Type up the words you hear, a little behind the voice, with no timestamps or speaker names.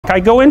I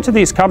go into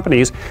these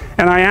companies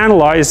and I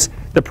analyze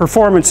the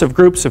performance of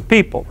groups of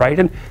people, right?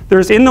 And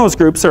in those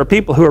groups, there are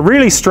people who are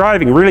really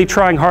striving, really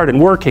trying hard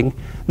and working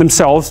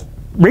themselves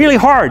really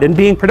hard and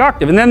being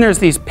productive. And then there's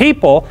these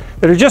people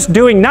that are just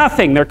doing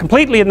nothing. They're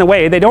completely in the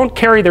way. They don't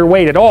carry their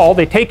weight at all.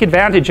 They take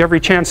advantage every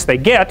chance they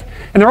get.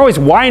 And they're always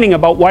whining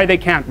about why they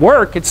can't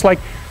work. It's like,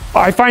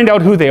 I find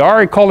out who they are,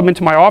 I call them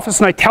into my office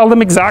and I tell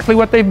them exactly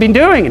what they've been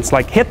doing. It's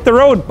like, hit the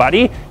road,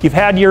 buddy. You've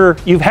had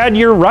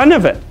your run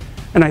of it.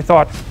 And I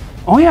thought,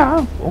 oh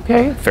yeah,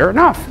 okay, fair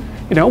enough.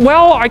 You know,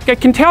 well, I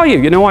can tell you,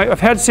 you know,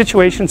 I've had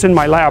situations in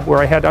my lab where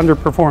I had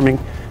underperforming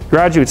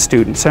graduate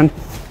students. And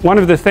one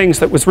of the things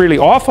that was really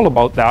awful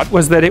about that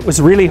was that it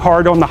was really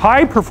hard on the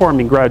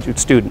high-performing graduate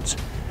students,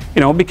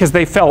 you know, because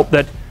they felt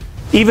that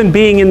even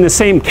being in the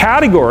same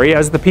category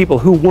as the people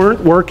who weren't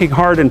working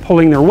hard and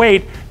pulling their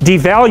weight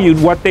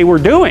devalued what they were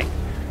doing,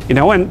 you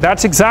know, and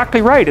that's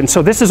exactly right. And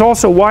so this is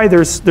also why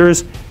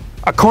there's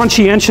a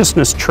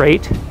conscientiousness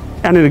trait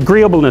and an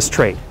agreeableness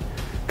trait.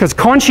 Because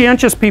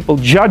conscientious people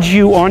judge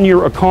you on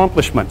your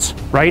accomplishments,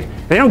 right?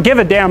 They don't give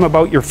a damn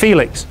about your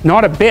feelings,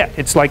 not a bit.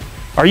 It's like,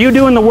 are you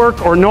doing the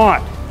work or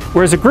not?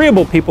 Whereas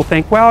agreeable people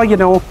think, well, you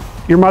know,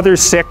 your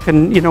mother's sick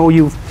and, you know,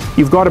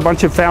 you've got a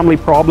bunch of family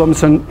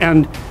problems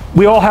and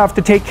we all have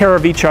to take care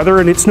of each other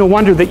and it's no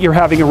wonder that you're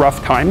having a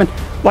rough time. And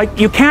like,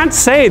 you can't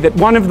say that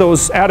one of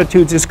those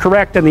attitudes is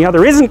correct and the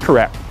other isn't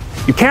correct.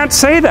 You can't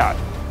say that.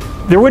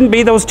 There wouldn't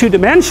be those two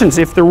dimensions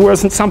if there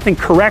wasn't something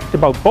correct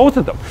about both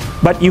of them.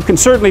 But you can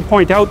certainly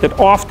point out that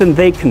often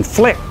they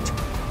conflict,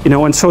 you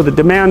know, and so the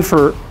demand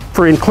for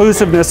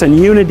inclusiveness and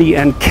unity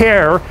and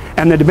care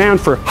and the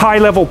demand for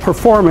high-level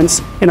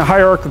performance in a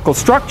hierarchical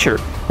structure.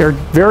 There are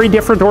very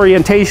different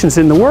orientations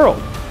in the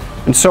world.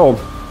 And so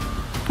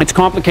it's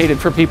complicated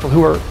for people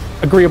who are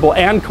agreeable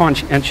and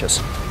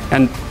conscientious.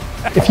 And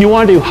if you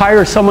want to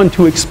hire someone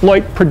to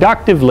exploit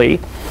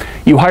productively,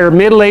 you hire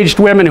middle-aged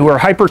women who are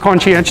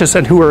hyper-conscientious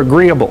and who are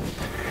agreeable.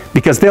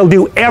 Because they'll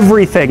do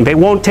everything. They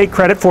won't take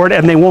credit for it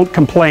and they won't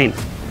complain.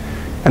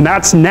 And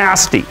that's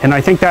nasty, and I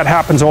think that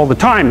happens all the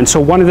time. And so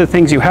one of the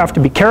things you have to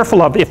be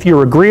careful of if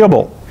you're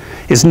agreeable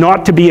is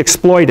not to be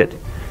exploited,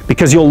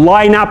 because you'll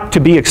line up to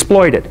be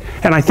exploited.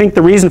 And I think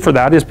the reason for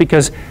that is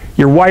because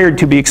you're wired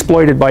to be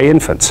exploited by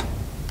infants.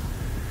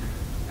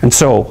 And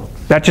so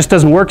that just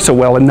doesn't work so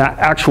well in that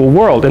actual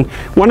world. And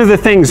one of the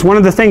things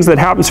that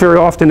happens very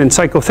often in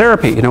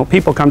psychotherapy, you know,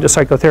 people come to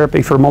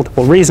psychotherapy for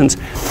multiple reasons,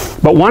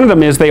 but one of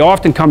them is they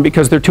often come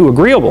because they're too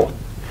agreeable.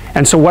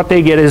 And so what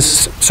they get is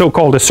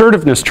so-called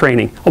assertiveness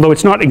training, although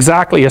it's not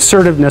exactly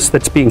assertiveness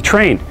that's being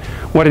trained.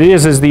 What it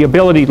is the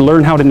ability to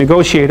learn how to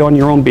negotiate on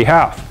your own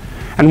behalf.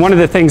 And one of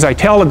the things I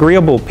tell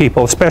agreeable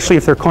people, especially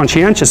if they're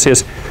conscientious,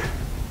 is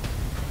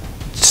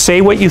say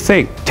what you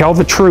think. Tell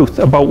the truth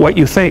about what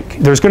you think.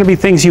 There's going to be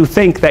things you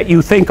think that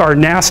you think are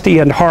nasty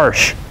and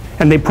harsh.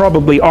 And they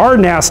probably are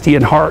nasty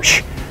and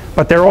harsh,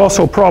 but they're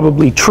also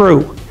probably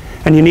true.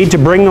 And you need to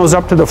bring those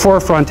up to the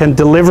forefront and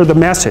deliver the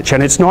message.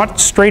 And it's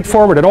not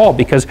straightforward at all,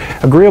 because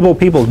agreeable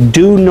people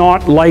do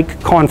not like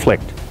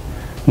conflict.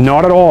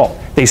 Not at all.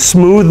 They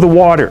smooth the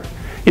water.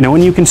 You know,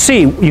 and you can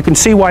see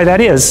why that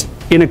is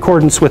in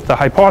accordance with the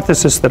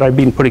hypothesis that I've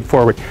been putting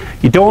forward.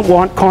 You don't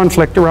want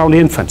conflict around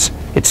infants.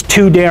 It's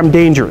too damn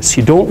dangerous.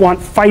 You don't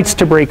want fights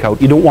to break out.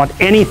 You don't want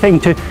anything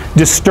to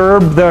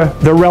disturb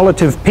the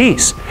relative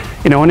peace.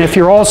 You know, and if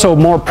you're also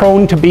more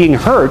prone to being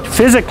hurt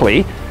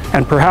physically,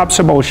 and perhaps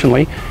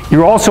emotionally,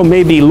 you also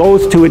may be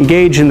loath to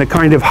engage in the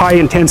kind of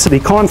high-intensity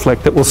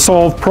conflict that will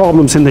solve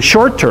problems in the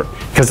short term,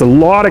 because it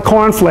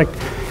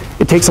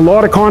takes a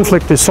lot of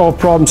conflict to solve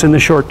problems in the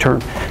short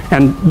term.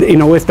 And you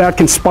know, if that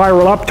can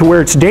spiral up to where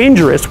it's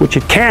dangerous, which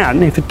it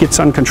can if it gets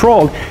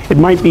uncontrolled, it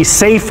might be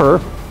safer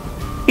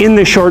in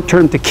the short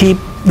term to keep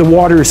the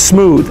waters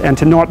smooth and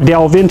to not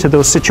delve into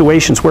those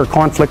situations where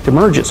conflict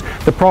emerges.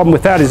 The problem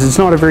with that is it's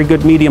not a very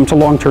good medium to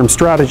long-term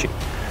strategy.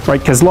 Right,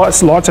 because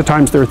lots of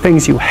times there are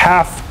things you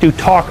have to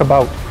talk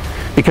about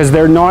because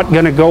they're not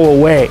going to go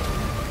away.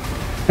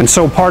 And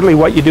so partly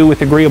what you do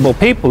with agreeable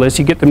people is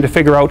you get them to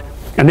figure out,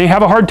 and they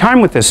have a hard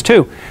time with this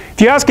too.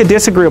 If you ask a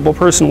disagreeable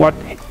person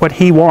what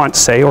he wants,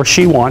 say, or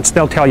she wants,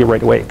 they'll tell you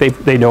right away.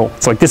 They know.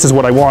 It's like, this is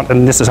what I want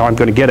and this is how I'm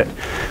going to get it.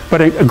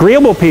 But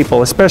agreeable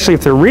people, especially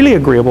if they're really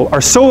agreeable,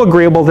 are so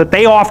agreeable that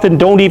they often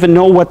don't even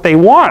know what they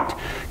want,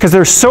 because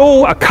they're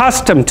so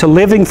accustomed to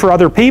living for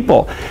other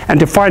people and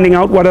to finding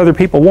out what other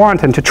people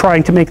want and to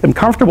trying to make them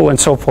comfortable and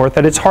so forth,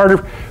 that it's harder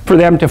for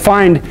them to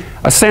find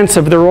a sense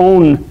of their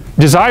own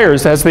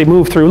desires as they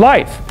move through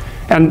life.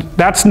 And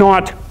that's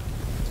not,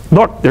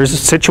 look, there's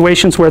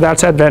situations where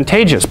that's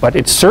advantageous, but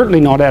it's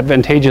certainly not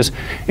advantageous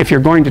if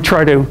you're going to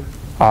try to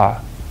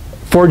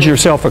forge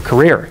yourself a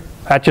career.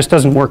 That just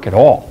doesn't work at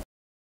all.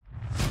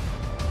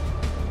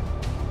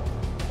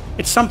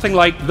 It's something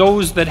like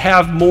those that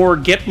have more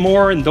get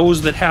more and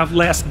those that have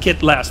less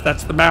get less.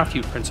 That's the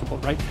Matthew principle,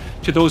 right?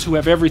 To those who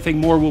have everything,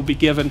 more will be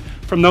given.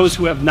 From those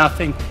who have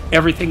nothing,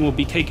 everything will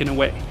be taken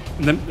away.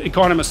 And the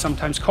economists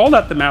sometimes call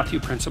that the Matthew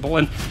principle.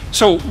 And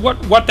so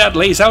what that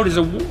lays out is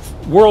a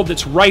world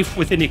that's rife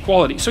with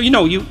inequality. So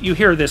you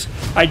hear this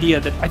idea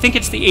that I think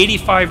it's the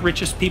 85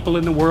 richest people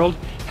in the world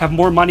have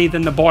more money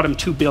than the bottom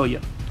 2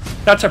 billion.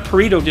 That's a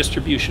Pareto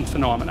distribution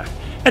phenomena.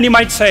 And you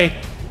might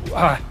say,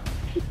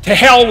 to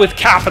hell with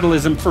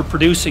capitalism for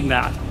producing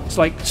that. It's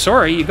like,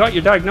 sorry, you got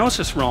your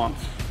diagnosis wrong.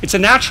 It's a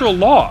natural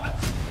law.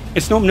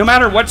 It's no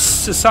matter what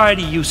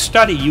society you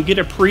study, you get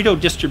a Pareto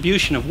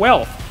distribution of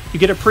wealth. You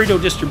get a Pareto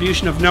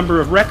distribution of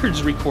number of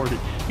records recorded.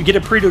 You get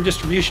a Pareto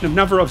distribution of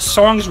number of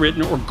songs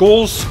written or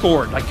goals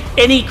scored. Like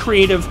any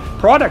creative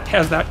product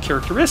has that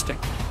characteristic.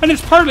 And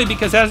it's partly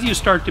because as you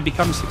start to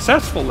become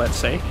successful, let's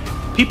say,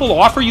 people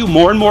offer you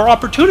more and more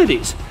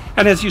opportunities.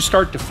 And as you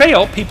start to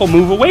fail, people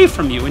move away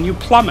from you and you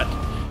plummet.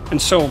 And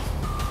so,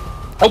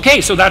 okay,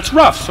 so that's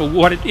rough. So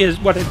what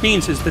it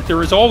means is that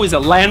there is always a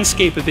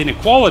landscape of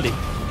inequality.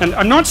 And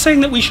I'm not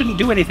saying that we shouldn't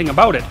do anything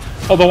about it,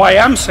 although I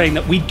am saying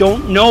that we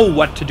don't know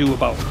what to do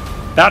about it.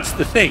 That's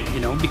the thing,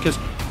 because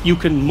you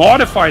can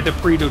modify the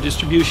Pareto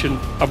distribution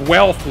of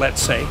wealth, let's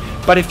say,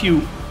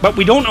 but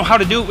we don't know how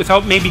to do it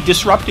without maybe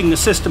disrupting the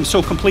system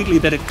so completely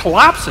that it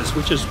collapses,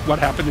 which is what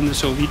happened in the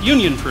Soviet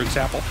Union, for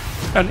example,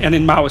 and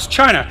in Maoist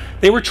China.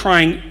 They were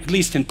trying, at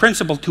least in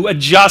principle, to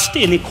adjust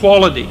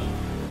inequality.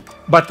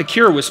 But the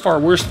cure was far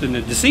worse than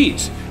the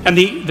disease. And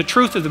the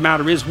truth of the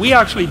matter is we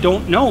actually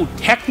don't know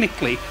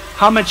technically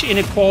how much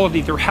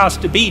inequality there has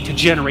to be to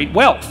generate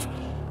wealth.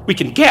 We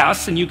can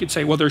guess, and you could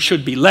say, well, there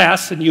should be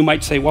less, and you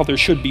might say, well, there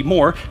should be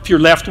more. If you're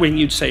left-wing,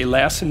 you'd say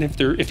less, and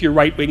if you're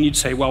right-wing, you'd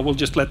say, well, we'll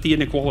just let the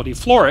inequality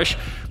flourish.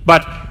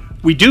 But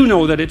we do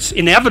know that it's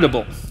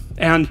inevitable,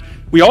 and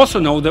we also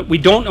know that we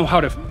don't know how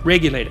to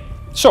regulate it.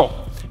 So,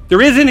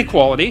 there is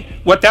inequality.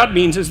 What that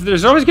means is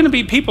there's always going to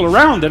be people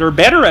around that are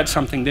better at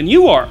something than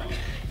you are.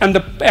 And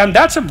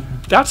that's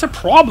a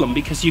problem,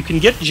 because you can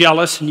get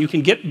jealous and you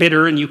can get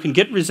bitter and you can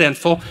get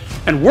resentful,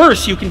 and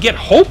worse, you can get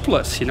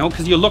hopeless,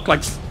 because you look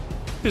like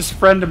this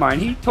friend of mine.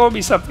 He told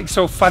me something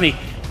so funny.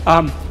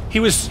 He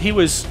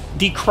was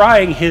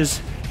decrying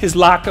his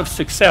lack of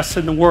success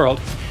in the world,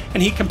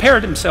 and he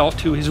compared himself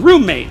to his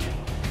roommate.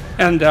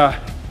 And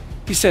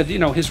he said,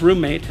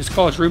 his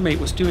college roommate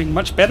was doing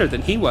much better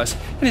than he was.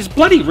 And his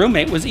bloody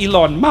roommate was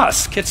Elon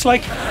Musk. It's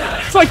like,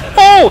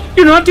 oh,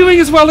 you're not doing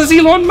as well as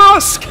Elon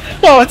Musk.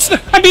 Well,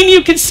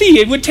 you can see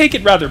it would take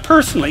it rather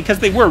personally because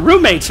they were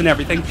roommates and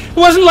everything. It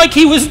wasn't like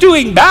he was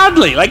doing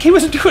badly. Like he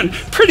was doing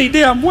pretty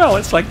damn well.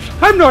 It's like,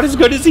 I'm not as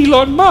good as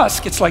Elon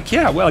Musk. It's like,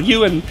 yeah, well,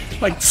 you and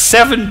like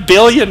 7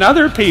 billion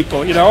other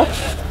people,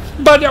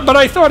 But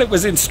I thought it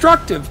was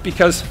instructive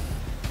because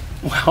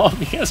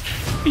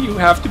you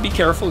have to be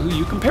careful who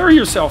you compare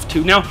yourself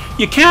to. Now,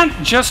 you can't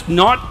just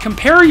not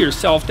compare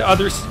yourself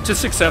to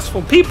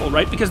successful people,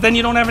 right? Because then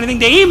you don't have anything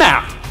to aim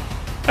at.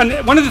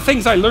 And one of the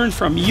things I learned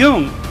from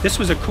Jung, this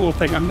was a cool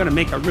thing, I'm going to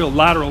make a real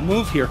lateral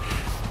move here.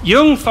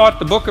 Jung thought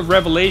the book of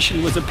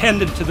Revelation was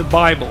appended to the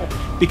Bible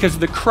because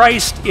the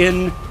Christ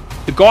in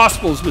the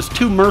Gospels was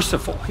too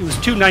merciful. He was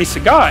too nice a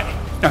guy.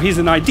 Now, he's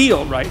an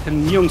ideal, right?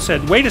 And Jung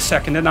said, wait a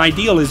second, an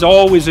ideal is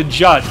always a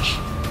judge.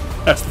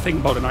 That's the thing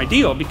about an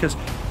ideal, because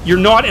you're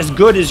not as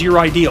good as your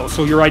ideal,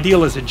 so your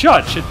ideal is a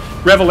judge. And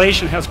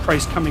Revelation has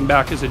Christ coming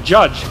back as a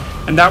judge,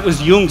 and that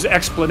was Jung's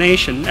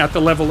explanation at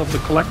the level of the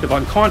collective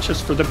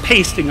unconscious for the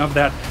pasting of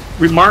that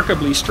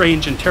remarkably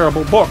strange and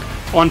terrible book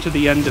onto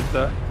the end of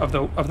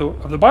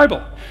the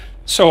Bible.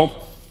 So,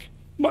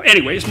 well,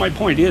 anyways, my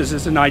point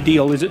is an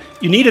ideal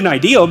you need an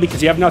ideal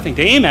because you have nothing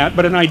to aim at,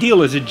 but an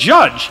ideal is a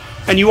judge,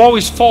 and you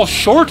always fall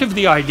short of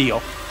the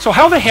ideal. So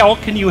how the hell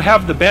can you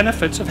have the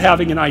benefits of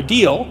having an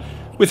ideal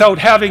without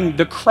having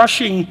the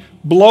crushing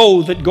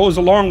blow that goes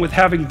along with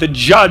having the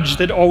judge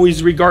that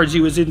always regards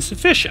you as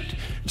insufficient?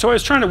 So I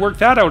was trying to work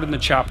that out in the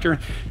chapter,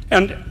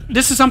 and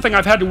this is something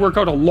I've had to work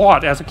out a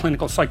lot as a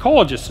clinical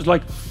psychologist. It's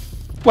like,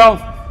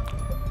 well,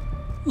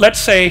 let's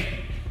say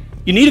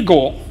you need a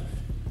goal,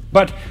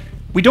 but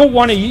we don't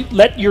want to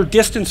let your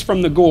distance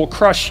from the goal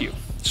crush you.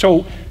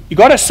 So you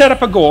got to set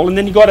up a goal, and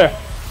then you got to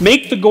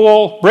break the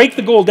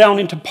goal down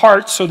into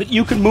parts so that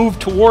you can move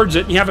towards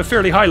it and you have a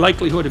fairly high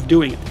likelihood of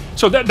doing it.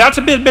 So that's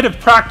a bit of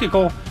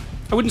practical,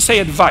 I wouldn't say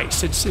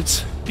advice,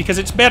 it's because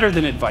it's better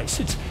than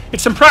advice. It's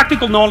some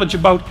practical knowledge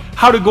about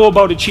how to go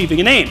about achieving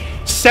an aim.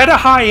 Set a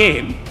high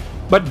aim,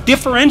 but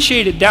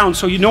differentiate it down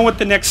so you know what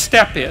the next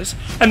step is,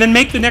 and then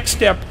make the next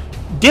step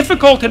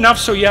difficult enough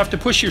so you have to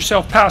push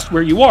yourself past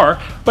where you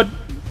are, but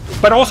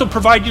also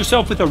provide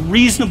yourself with a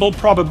reasonable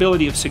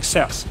probability of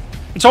success.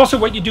 It's also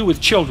what you do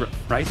with children,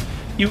 right?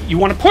 You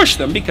want to push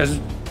them because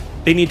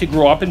they need to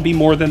grow up and be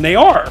more than they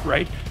are,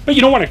 right? But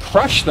you don't want to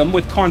crush them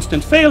with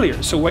constant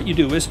failure. So what you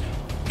do is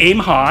aim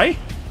high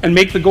and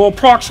make the goal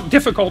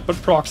difficult but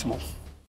proximal.